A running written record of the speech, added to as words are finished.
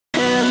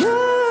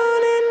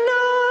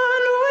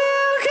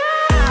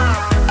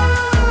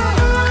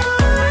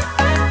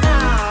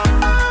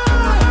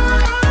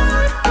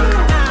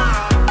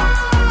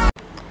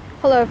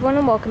Hello everyone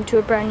and welcome to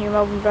a brand new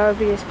Melbourne Railway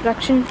videos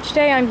production.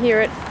 Today I'm here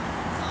at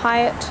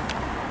Highett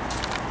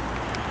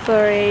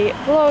for a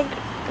vlog.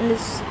 In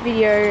this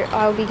video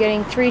I'll be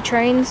getting 3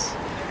 trains.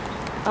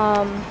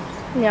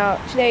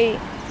 Now today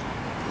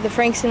the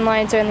Frankston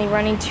line's only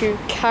running to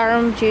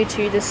Carrum due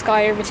to the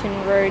Sky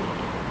Overton Road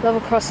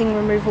level crossing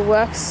removal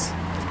works.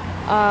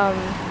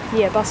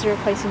 Buses are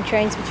replacing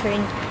trains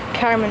between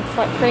Carrum and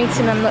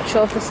Frankston. I'm not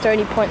sure if the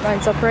Stony Point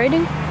line's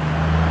operating.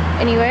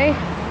 Anyway,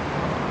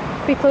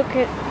 quick look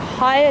at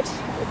Highett,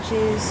 which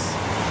is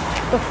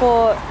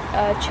before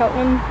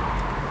Cheltenham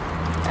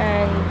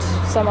and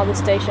some other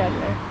station, I don't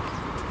know.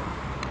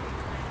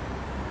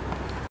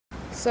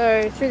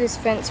 So through this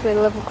fence where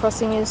the level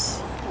crossing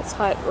is, it's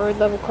Highett Road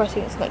level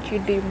crossing, it's not due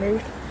to be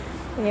removed.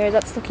 Anyway,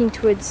 that's looking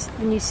towards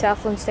the new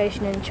Southland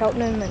station in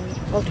Cheltenham and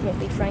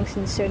ultimately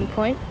Frankston's Stony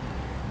Point.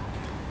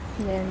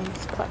 And then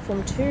it's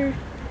platform 2,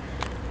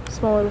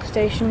 small little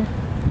station.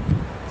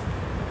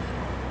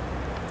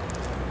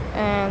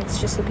 And it's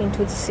just looking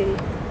towards the city.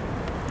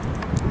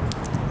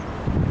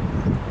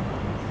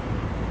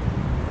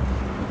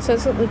 So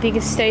it's not the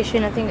biggest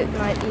station. I think it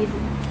might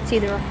it's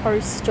either a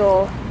host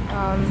or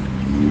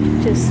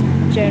just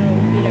general,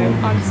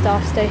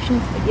 unstaffed station.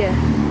 But yeah,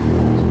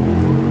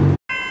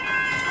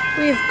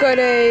 we've got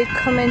a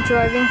comment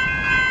driving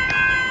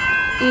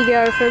EDI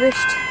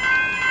refurbished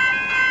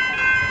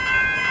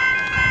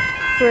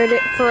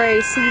for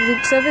a city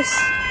loop service.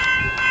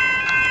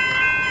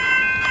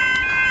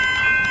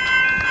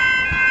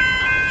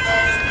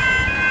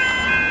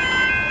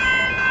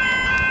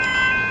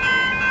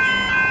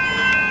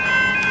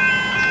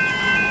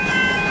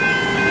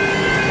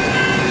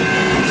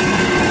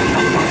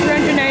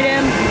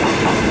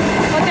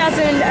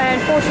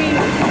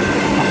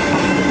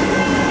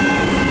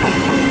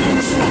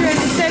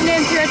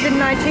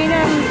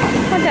 M,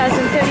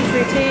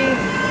 1033T,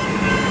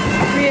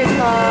 rear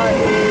car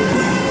is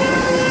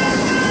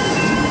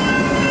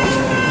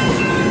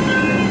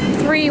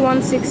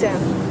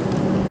 316M,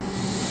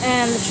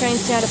 and the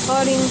train's now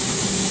departing.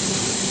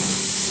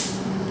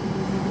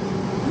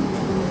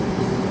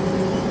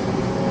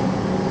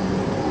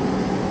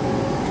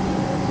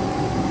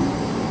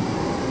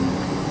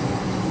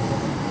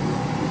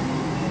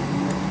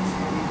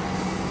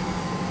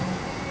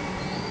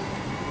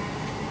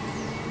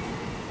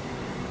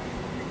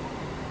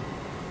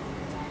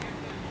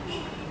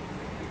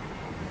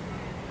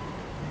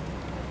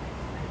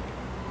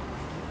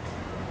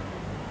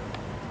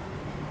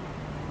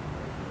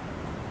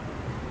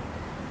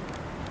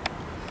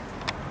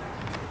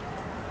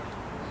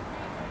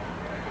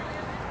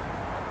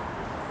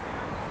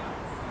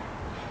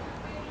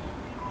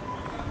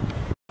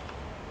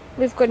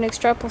 We've got an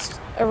express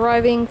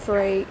arriving for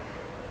a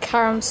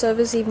Carrum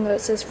service, even though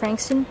it says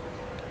Frankston.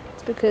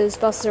 It's because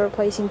buses are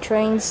replacing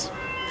trains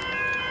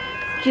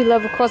due to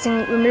level crossing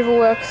removal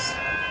works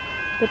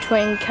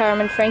between Carrum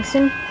and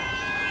Frankston.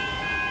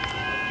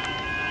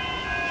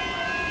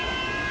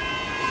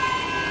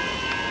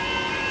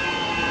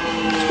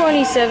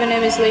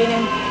 M is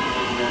leading.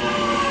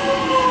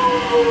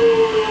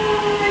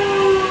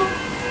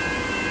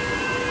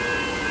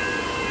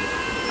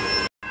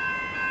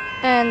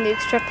 And the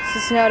express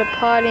is now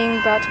departing,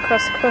 about to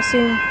cross the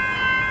crossing,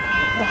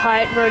 the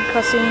Highett Road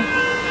crossing.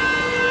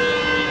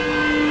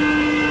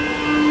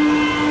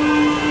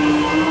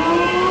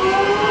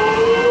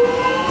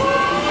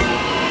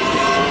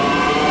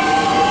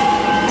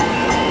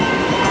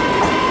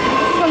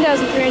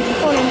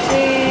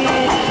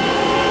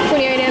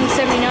 M,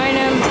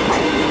 79M,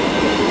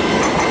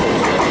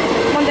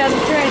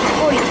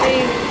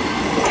 1342,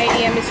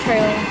 80M is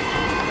trailing.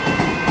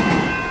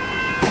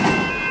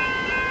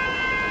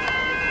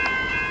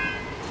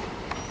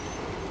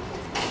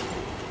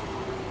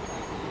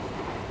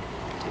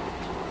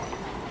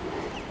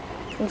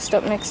 We'll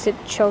stop next at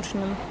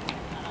Cheltenham,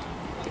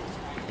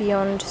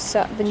 beyond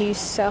the new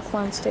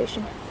Southland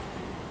station.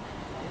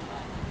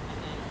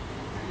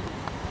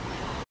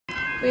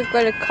 We've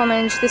got a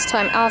comment, this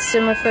time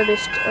Alston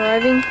refurbished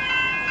arriving.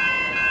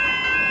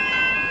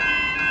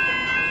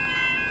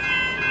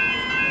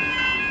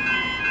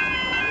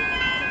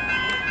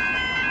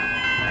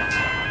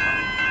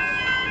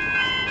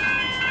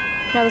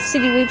 Now the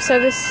city loop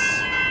service.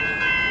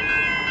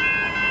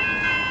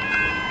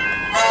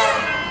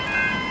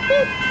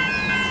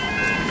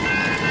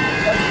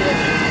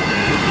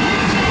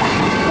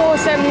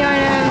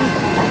 479M,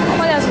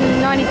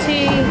 1090T,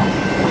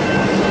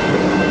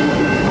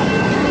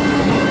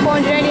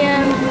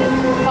 480M,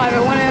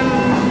 501M,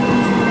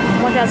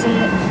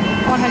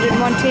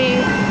 1101T,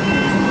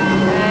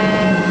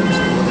 and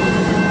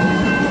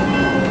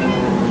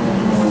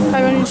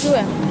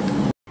 502M.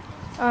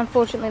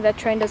 Unfortunately, that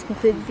train does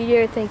conclude the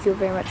video. Thank you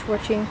very much for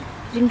watching.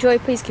 If you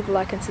enjoyed, please give a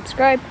like and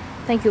subscribe.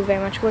 Thank you very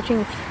much for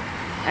watching,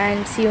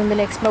 and see you in the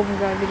next Melbourne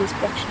Railway videos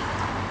production.